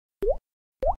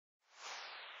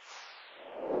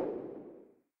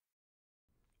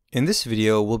In this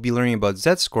video, we'll be learning about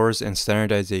z-scores and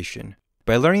standardization.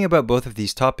 By learning about both of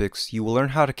these topics, you will learn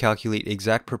how to calculate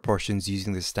exact proportions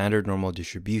using the standard normal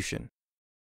distribution.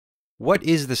 What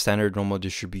is the standard normal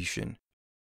distribution?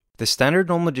 The standard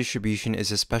normal distribution is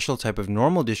a special type of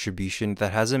normal distribution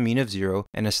that has a mean of 0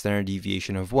 and a standard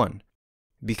deviation of 1.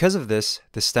 Because of this,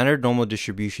 the standard normal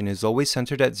distribution is always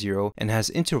centered at 0 and has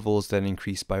intervals that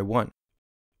increase by 1.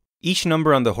 Each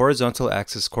number on the horizontal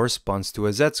axis corresponds to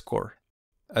a z-score.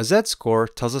 A z-score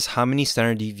tells us how many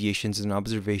standard deviations an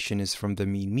observation is from the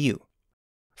mean mu.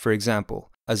 For example,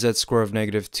 a z-score of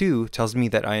 -2 tells me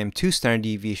that I am 2 standard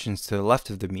deviations to the left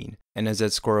of the mean, and a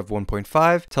z-score of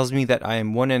 1.5 tells me that I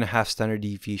am 1.5 standard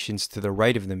deviations to the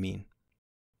right of the mean.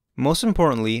 Most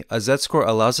importantly, a z-score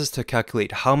allows us to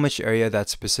calculate how much area that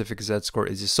specific z-score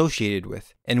is associated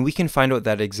with, and we can find out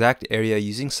that exact area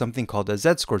using something called a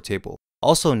z-score table,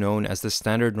 also known as the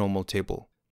standard normal table.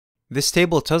 This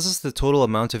table tells us the total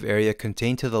amount of area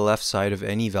contained to the left side of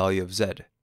any value of z.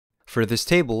 For this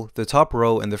table, the top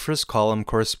row and the first column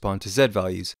correspond to z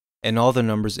values, and all the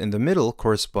numbers in the middle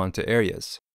correspond to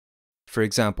areas. For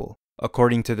example,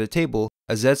 according to the table,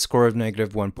 a z-score of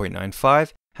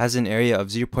 -1.95 has an area of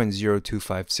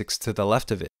 0.0256 to the left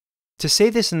of it. To say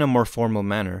this in a more formal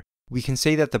manner, we can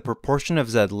say that the proportion of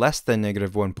z less than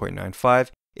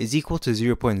 -1.95 is equal to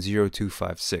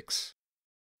 0.0256.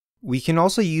 We can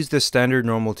also use the standard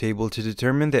normal table to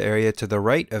determine the area to the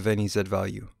right of any z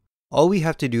value. All we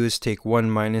have to do is take 1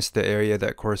 minus the area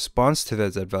that corresponds to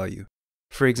that z value.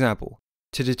 For example,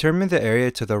 to determine the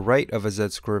area to the right of a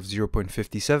z-score of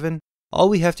 0.57, all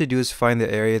we have to do is find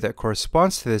the area that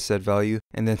corresponds to this z value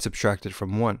and then subtract it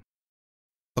from 1.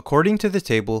 According to the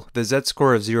table, the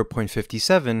z-score of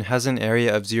 0.57 has an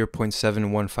area of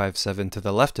 0.7157 to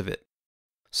the left of it.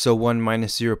 So 1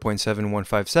 minus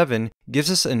 0.7157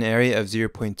 gives us an area of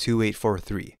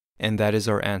 0.2843, and that is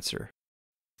our answer.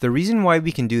 The reason why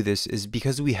we can do this is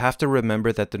because we have to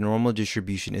remember that the normal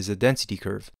distribution is a density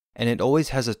curve, and it always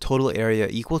has a total area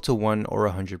equal to 1 or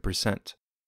 100%.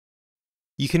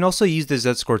 You can also use the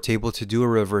z-score table to do a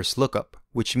reverse lookup,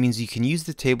 which means you can use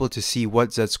the table to see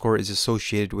what z-score is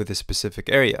associated with a specific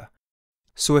area.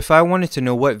 So if I wanted to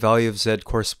know what value of z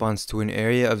corresponds to an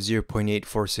area of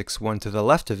 0.8461 to the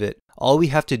left of it, all we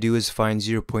have to do is find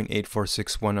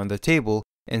 0.8461 on the table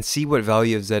and see what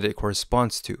value of z it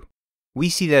corresponds to. We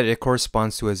see that it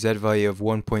corresponds to a z value of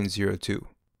 1.02.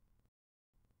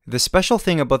 The special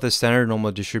thing about the standard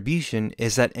normal distribution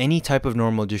is that any type of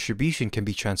normal distribution can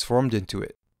be transformed into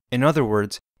it. In other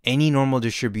words, any normal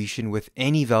distribution with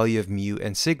any value of mu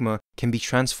and sigma can be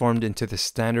transformed into the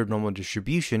standard normal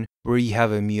distribution where you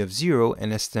have a mu of 0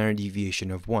 and a standard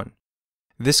deviation of 1.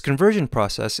 This conversion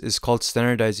process is called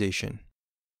standardization.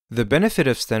 The benefit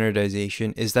of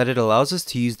standardization is that it allows us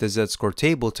to use the z-score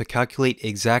table to calculate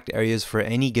exact areas for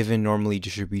any given normally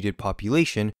distributed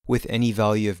population with any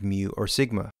value of mu or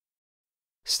sigma.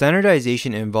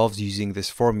 Standardization involves using this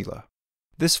formula.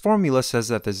 This formula says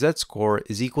that the z-score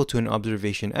is equal to an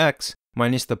observation x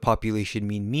minus the population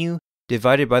mean mu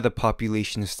divided by the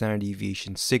population standard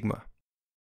deviation sigma.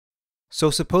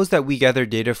 So suppose that we gathered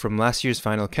data from last year's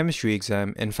final chemistry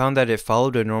exam and found that it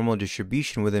followed a normal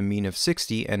distribution with a mean of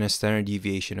 60 and a standard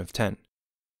deviation of 10.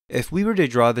 If we were to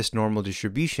draw this normal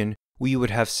distribution, we would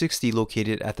have 60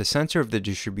 located at the center of the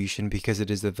distribution because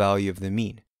it is the value of the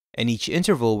mean, and each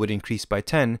interval would increase by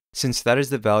 10 since that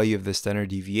is the value of the standard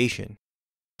deviation.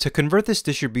 To convert this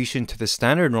distribution to the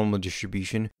standard normal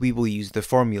distribution, we will use the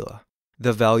formula.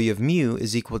 The value of mu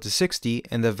is equal to 60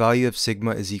 and the value of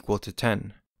sigma is equal to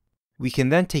 10. We can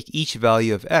then take each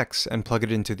value of x and plug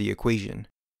it into the equation.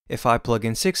 If I plug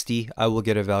in 60, I will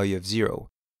get a value of 0.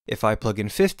 If I plug in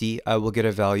 50, I will get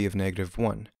a value of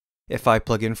 -1. If I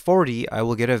plug in 40, I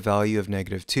will get a value of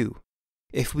 -2.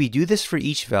 If we do this for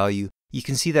each value, you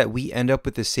can see that we end up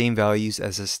with the same values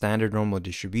as a standard normal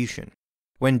distribution.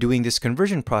 When doing this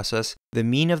conversion process, the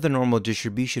mean of the normal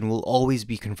distribution will always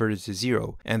be converted to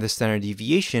 0, and the standard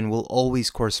deviation will always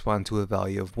correspond to a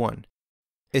value of 1.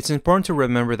 It's important to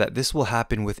remember that this will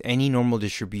happen with any normal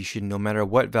distribution no matter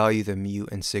what value the mu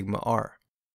and sigma are.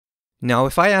 Now,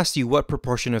 if I asked you what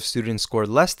proportion of students scored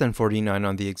less than 49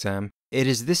 on the exam, it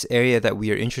is this area that we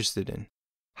are interested in.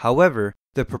 However,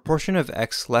 the proportion of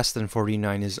x less than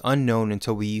 49 is unknown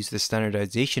until we use the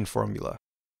standardization formula.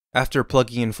 After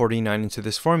plugging in 49 into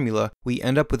this formula, we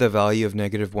end up with a value of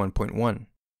 -1.1.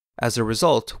 As a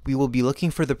result, we will be looking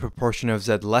for the proportion of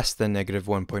z less than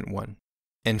 -1.1.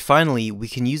 And finally, we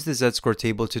can use the z-score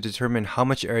table to determine how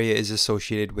much area is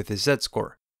associated with this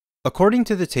z-score. According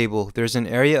to the table, there's an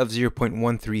area of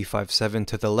 0.1357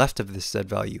 to the left of this z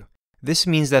value. This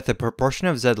means that the proportion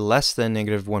of z less than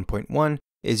 -1.1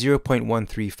 is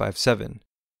 0.1357.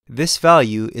 This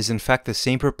value is in fact the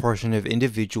same proportion of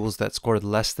individuals that scored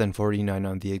less than 49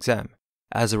 on the exam.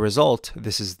 As a result,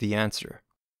 this is the answer.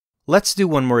 Let's do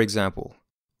one more example.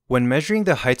 When measuring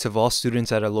the heights of all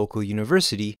students at a local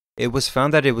university, it was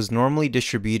found that it was normally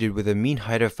distributed with a mean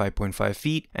height of 5.5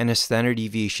 feet and a standard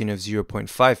deviation of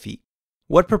 0.5 feet.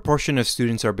 What proportion of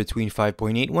students are between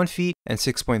 5.81 feet and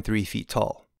 6.3 feet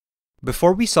tall?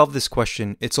 Before we solve this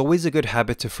question, it's always a good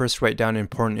habit to first write down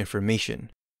important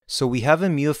information. So we have a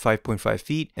mu of 5.5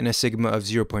 feet and a sigma of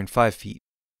 0.5 feet.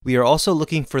 We are also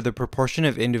looking for the proportion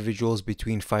of individuals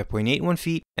between 5.81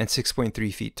 feet and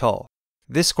 6.3 feet tall.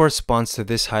 This corresponds to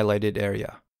this highlighted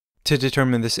area. To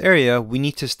determine this area, we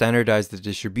need to standardize the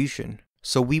distribution,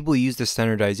 so we will use the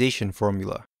standardization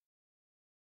formula.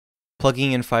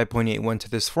 Plugging in 5.81 to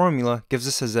this formula gives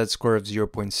us a z-score of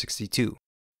 0.62,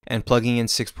 and plugging in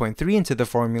 6.3 into the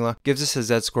formula gives us a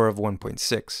z-score of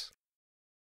 1.6.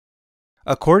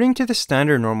 According to the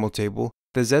standard normal table,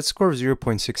 the z-score of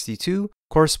 0.62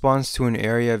 corresponds to an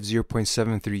area of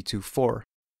 0.7324,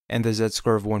 and the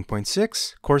z-score of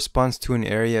 1.6 corresponds to an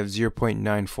area of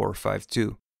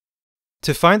 0.9452.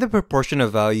 To find the proportion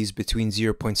of values between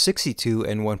 0.62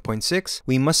 and 1.6,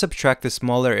 we must subtract the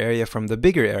smaller area from the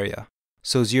bigger area.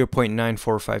 So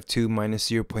 0.9452 minus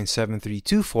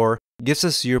 0.7324 gives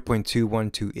us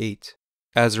 0.2128.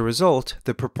 As a result,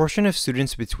 the proportion of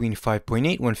students between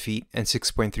 5.81 feet and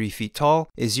 6.3 feet tall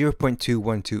is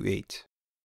 0.2128.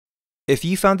 If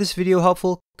you found this video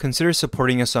helpful, consider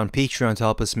supporting us on Patreon to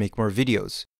help us make more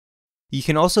videos. You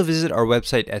can also visit our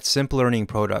website at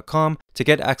simplelearningpro.com to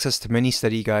get access to many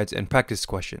study guides and practice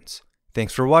questions.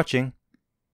 Thanks for watching.